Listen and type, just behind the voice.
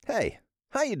Hey,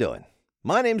 how you doing?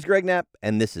 My name's Greg Knapp,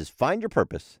 and this is Find Your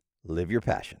Purpose, Live Your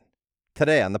Passion.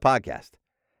 Today on the podcast,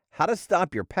 how to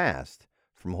stop your past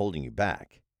from holding you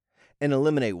back and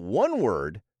eliminate one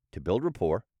word to build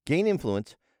rapport, gain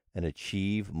influence, and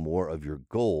achieve more of your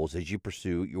goals as you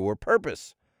pursue your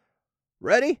purpose.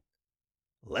 Ready?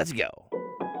 Let's go.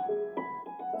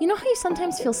 You know how you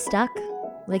sometimes feel stuck?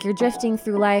 Like you're drifting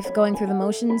through life, going through the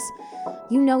motions?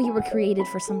 You know you were created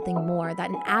for something more, that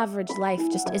an average life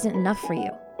just isn't enough for you.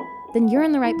 Then you're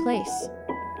in the right place.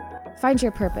 Find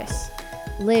your purpose.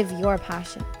 Live your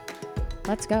passion.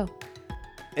 Let's go.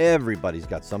 Everybody's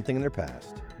got something in their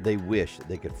past they wish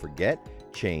they could forget,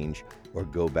 change, or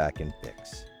go back and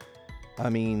fix. I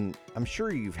mean, I'm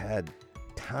sure you've had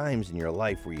times in your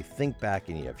life where you think back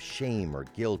and you have shame or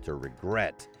guilt or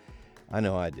regret. I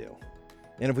know I do.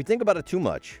 And if we think about it too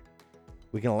much,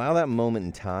 we can allow that moment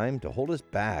in time to hold us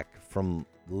back from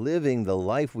living the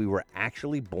life we were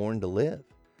actually born to live,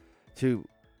 to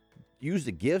use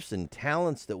the gifts and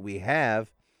talents that we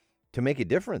have to make a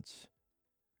difference.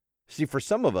 See, for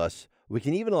some of us, we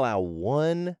can even allow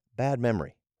one bad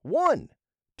memory, one,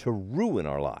 to ruin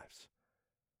our lives.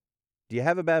 Do you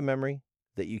have a bad memory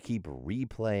that you keep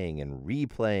replaying and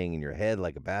replaying in your head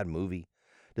like a bad movie?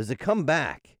 Does it come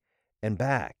back and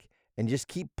just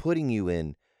keep putting you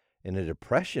in a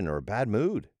depression or a bad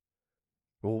mood?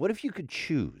 Well, what if you could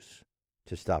choose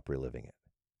to stop reliving it?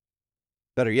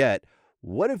 Better yet,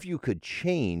 what if you could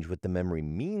change what the memory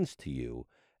means to you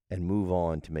and move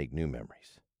on to make new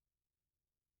memories?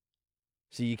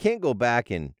 See, you can't go back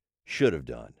and should have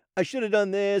done. I should have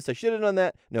done this, I should have done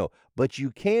that. No, but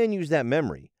you can use that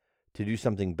memory to do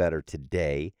something better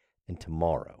today and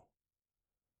tomorrow.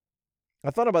 I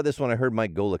thought about this when I heard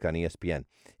Mike Golick on ESPN.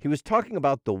 He was talking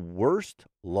about the worst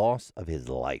loss of his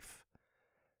life.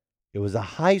 It was a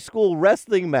high school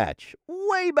wrestling match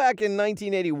way back in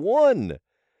 1981.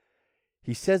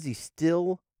 He says he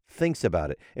still thinks about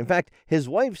it. In fact, his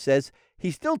wife says he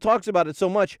still talks about it so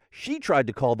much, she tried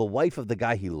to call the wife of the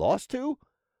guy he lost to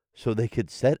so they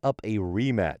could set up a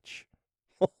rematch.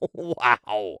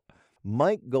 Wow.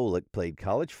 Mike Golick played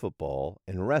college football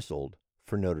and wrestled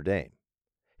for Notre Dame.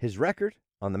 His record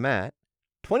on the mat,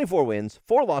 24 wins,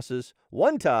 4 losses,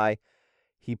 1 tie.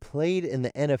 He played in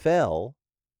the NFL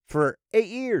for 8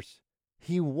 years.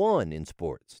 He won in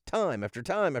sports time after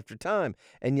time after time,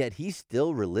 and yet he's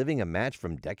still reliving a match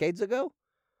from decades ago?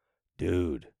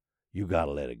 Dude, you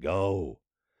gotta let it go.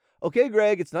 Okay,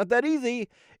 Greg, it's not that easy.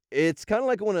 It's kind of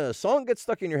like when a song gets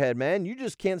stuck in your head, man. You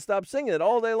just can't stop singing it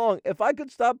all day long. If I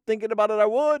could stop thinking about it, I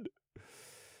would.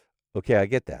 Okay, I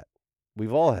get that.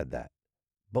 We've all had that.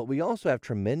 But we also have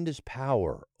tremendous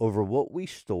power over what we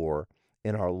store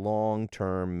in our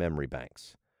long-term memory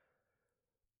banks.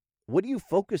 What do you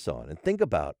focus on and think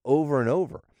about over and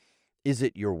over? Is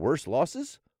it your worst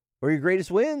losses or your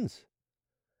greatest wins?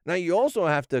 Now, you also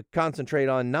have to concentrate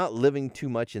on not living too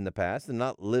much in the past and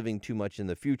not living too much in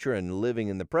the future and living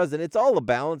in the present. It's all a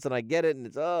balance, and I get it, and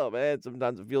it's, oh, man,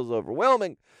 sometimes it feels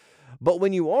overwhelming. But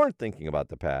when you are thinking about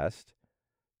the past,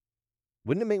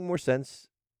 wouldn't it make more sense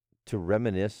to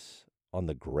reminisce on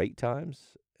the great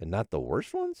times and not the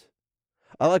worst ones?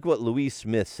 I like what Louise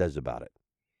Smith says about it.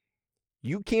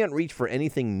 You can't reach for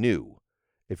anything new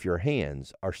if your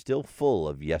hands are still full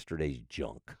of yesterday's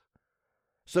junk.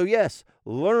 So yes,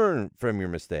 learn from your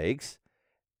mistakes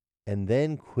and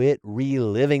then quit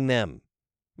reliving them.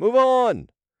 Move on.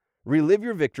 Relive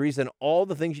your victories and all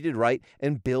the things you did right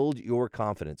and build your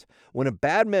confidence. When a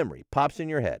bad memory pops in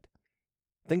your head,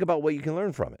 think about what you can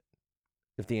learn from it.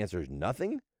 If the answer is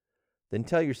nothing, then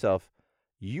tell yourself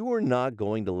you are not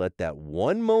going to let that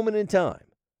one moment in time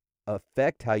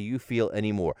affect how you feel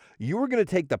anymore. You are going to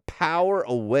take the power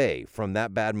away from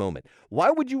that bad moment.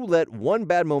 Why would you let one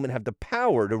bad moment have the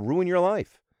power to ruin your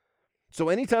life? So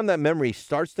anytime that memory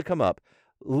starts to come up,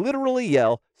 literally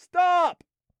yell, "Stop!"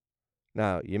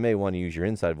 Now, you may want to use your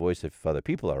inside voice if other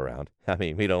people are around. I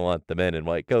mean, we don't want the men in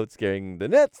white coats carrying the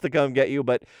nets to come get you,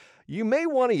 but you may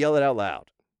want to yell it out loud.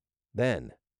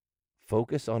 Then,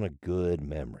 focus on a good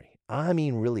memory. I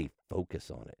mean, really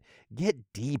focus on it.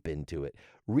 Get deep into it.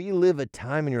 Relive a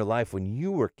time in your life when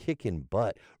you were kicking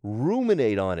butt.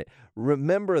 Ruminate on it.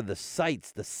 Remember the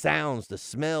sights, the sounds, the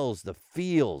smells, the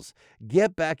feels.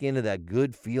 Get back into that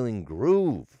good feeling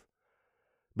groove.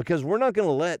 Because we're not going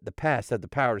to let the past have the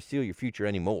power to steal your future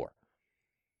anymore.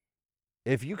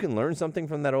 If you can learn something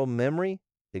from that old memory,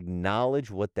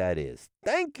 acknowledge what that is.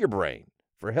 Thank your brain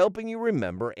for helping you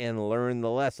remember and learn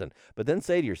the lesson. But then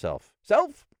say to yourself,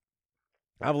 "Self,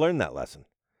 I've learned that lesson.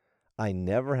 I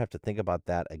never have to think about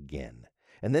that again."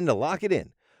 And then to lock it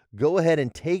in, go ahead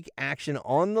and take action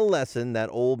on the lesson that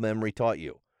old memory taught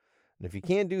you. And if you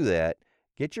can't do that,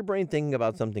 get your brain thinking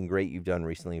about something great you've done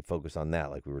recently and focus on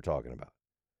that, like we were talking about.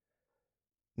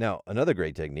 Now, another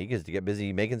great technique is to get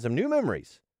busy making some new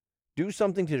memories. Do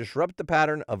something to disrupt the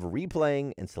pattern of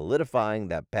replaying and solidifying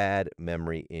that bad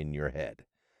memory in your head.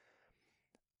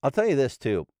 I'll tell you this,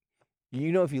 too.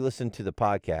 If you listen to the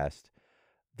podcast,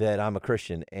 that I'm a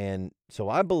Christian, and so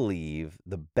I believe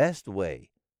the best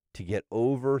way to get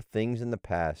over things in the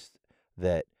past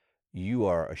that you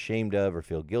are ashamed of or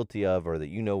feel guilty of or that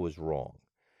was wrong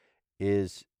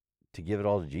is to give it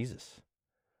all to Jesus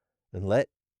and let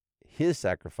his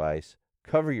sacrifice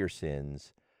cover your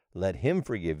sins. Let him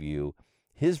forgive you.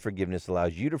 His forgiveness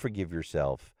allows you to forgive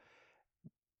yourself.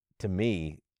 To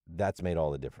me, that's made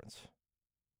all the difference.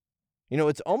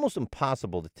 It's almost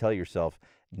impossible to tell yourself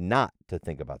not to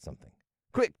think about something.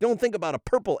 Quick, don't think about a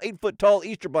purple 8-foot-tall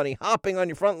Easter bunny hopping on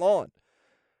your front lawn.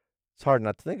 It's hard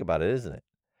not to think about it, isn't it?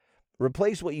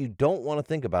 Replace what you don't want to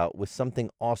think about with something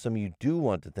awesome you do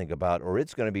want to think about, or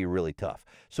it's going to be really tough.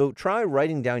 So try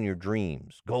writing down your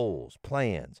dreams, goals,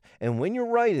 plans. And when you're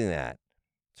writing that,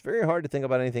 it's very hard to think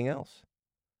about anything else.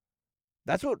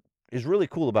 That's what is really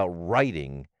cool about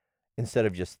writing instead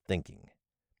of just thinking.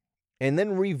 And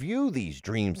then review these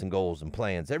dreams and goals and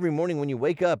plans every morning when you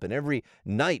wake up and every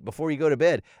night before you go to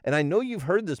bed. And I know you've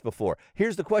heard this before.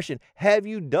 Here's the question. Have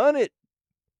you done it?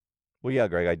 Well, yeah,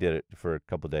 Greg, I did it for a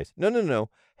couple of days.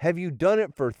 No. Have you done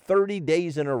it for 30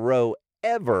 days in a row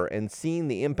ever and seen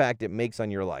the impact it makes on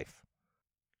your life?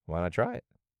 Why not try it?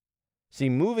 See,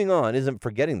 moving on isn't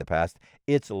forgetting the past.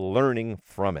 It's learning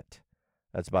from it.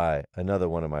 That's by another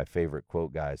one of my favorite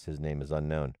quote guys. His name is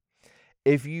unknown.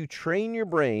 If you train your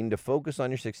brain to focus on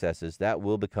your successes, that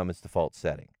will become its default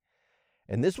setting.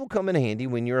 And this will come in handy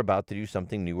when you're about to do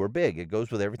something new or big. It goes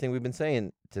with everything we've been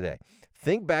saying today.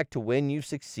 Think back to when you've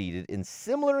succeeded in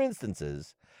similar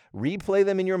instances, replay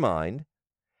them in your mind,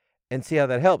 and see how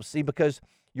that helps. See, because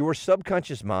your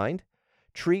subconscious mind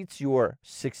treats your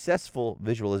successful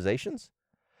visualizations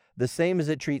the same as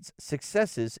it treats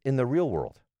successes in the real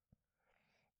world.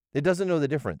 It doesn't know the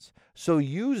difference. So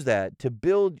use that to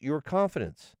build your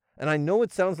confidence. And I know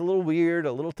it sounds a little weird,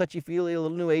 a little touchy-feely, a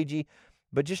little new agey,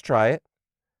 but just try it.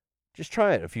 Just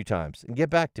try it a few times and get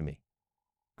back to me.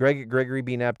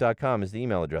 Greg@GregoryBKnapp.com is the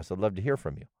email address. I'd love to hear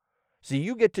from you. So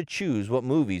you get to choose what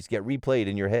movies get replayed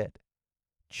in your head.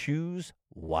 Choose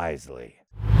wisely.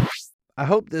 I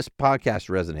hope this podcast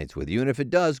resonates with you, and if it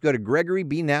does, go to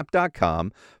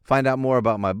GregoryBKnapp.com. Find out more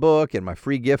about my book and my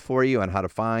free gift for you on how to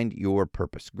find your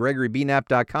purpose.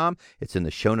 GregoryBKnapp.com. It's in the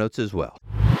show notes as well.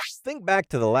 Think back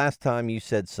to the last time you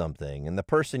said something, and the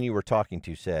person you were talking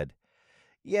to said,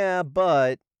 "Yeah,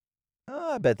 but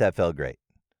I bet that felt great."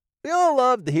 We all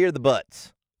love to hear the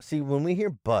buts. See, when we hear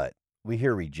but, we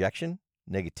hear rejection,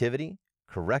 negativity,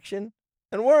 correction,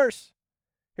 and worse.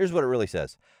 Here's what it really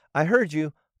says. I heard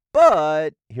you,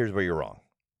 but here's where you're wrong.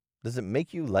 Does it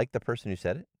make you like the person who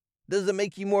said it? Does it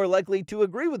make you more likely to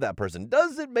agree with that person?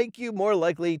 Does it make you more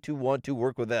likely to want to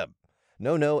work with them?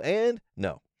 No, and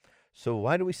no. So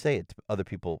why do we say it to other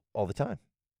people all the time?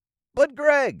 But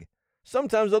Greg,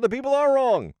 sometimes other people are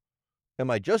wrong.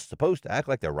 Am I just supposed to act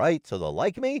like they're right so they'll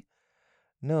like me?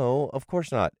 No, of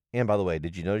course not. And by the way,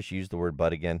 did you notice you used the word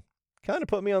but again? Kind of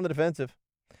put me on the defensive.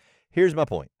 Here's my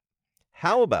point.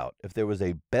 How about if there was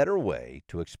a better way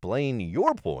to explain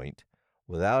your point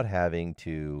without having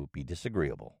to be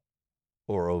disagreeable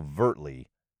or overtly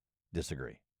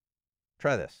disagree?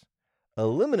 Try this.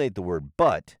 Eliminate the word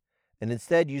but and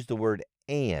instead use the word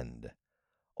and.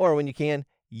 Or when you can,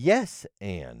 yes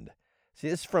and. See,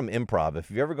 this is from improv.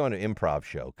 If you've ever gone to an improv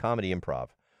show, comedy improv,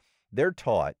 they're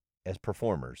taught as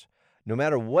performers, no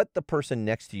matter what the person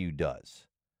next to you does,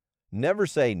 never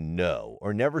say no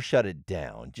or never shut it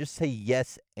down. Just say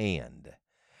yes and.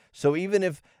 So even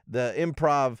if the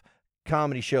improv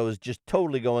comedy show is just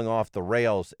totally going off the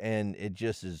rails and it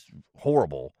just is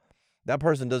horrible, that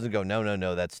person doesn't go,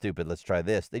 no, that's stupid, let's try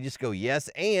this. They just go yes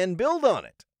and build on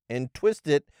it and twist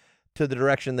it to the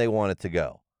direction they want it to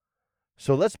go.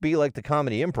 So let's be like the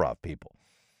comedy improv people.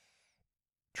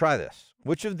 Try this.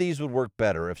 Which of these would work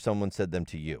better if someone said them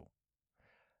to you?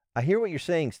 I hear what you're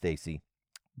saying, Stacy,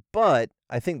 but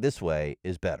I think this way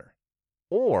is better.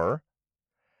 Or,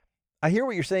 I hear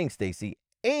what you're saying, Stacy,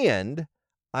 and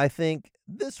I think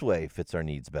this way fits our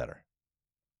needs better.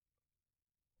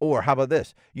 Or, how about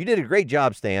this? You did a great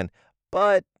job, Stan,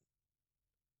 but...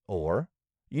 Or,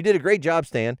 you did a great job,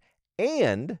 Stan,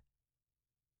 and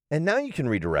now you can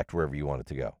redirect wherever you want it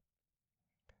to go.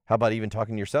 How about even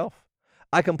talking to yourself?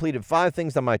 I completed 5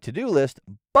 things on my to-do list,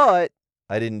 but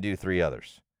I didn't do 3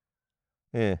 others.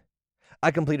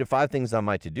 I completed 5 things on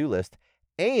my to-do list,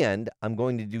 and I'm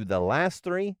going to do the last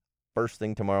 3 first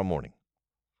thing tomorrow morning.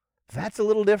 That's a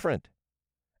little different.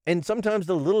 And sometimes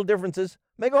the little differences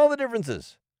make all the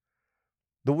differences.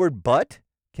 The word but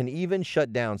can even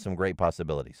shut down some great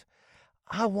possibilities.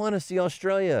 I want to see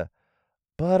Australia,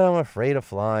 but I'm afraid of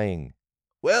flying.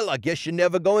 Well, I guess you're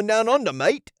never going down under,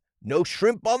 mate. No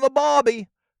shrimp on the barbie.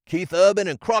 Keith Urban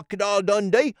and Crocodile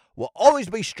Dundee will always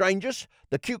be strangers.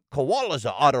 The cute koalas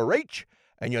are out of reach,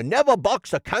 and you never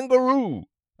box a kangaroo.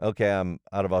 Okay, I'm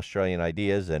out of Australian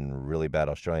ideas and really bad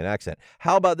Australian accent.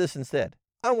 How about this instead?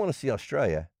 I want to see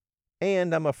Australia,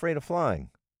 and I'm afraid of flying.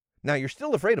 Now, you're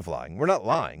still afraid of flying. We're not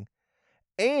lying.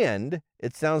 And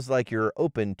it sounds like you're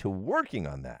open to working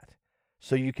on that,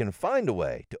 so you can find a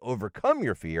way to overcome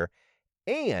your fear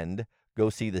and go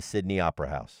see the Sydney Opera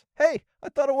House. Hey, I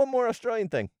thought of one more Australian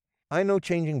thing. I know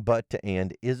changing but to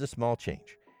and is a small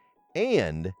change,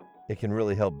 and it can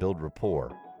really help build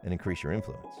rapport and increase your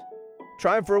influence.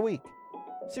 Try it for a week.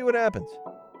 See what happens.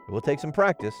 It will take some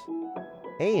practice,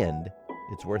 and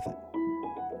it's worth it.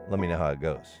 Let me know how it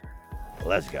goes.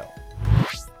 Let's go.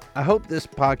 I hope this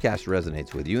podcast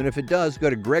resonates with you, and if it does, go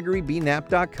to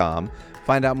gregorybknapp.com.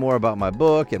 Find out more about my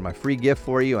book and my free gift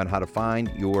for you on how to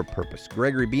find your purpose.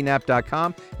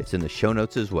 gregorybknapp.com. It's in the show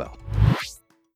notes as well.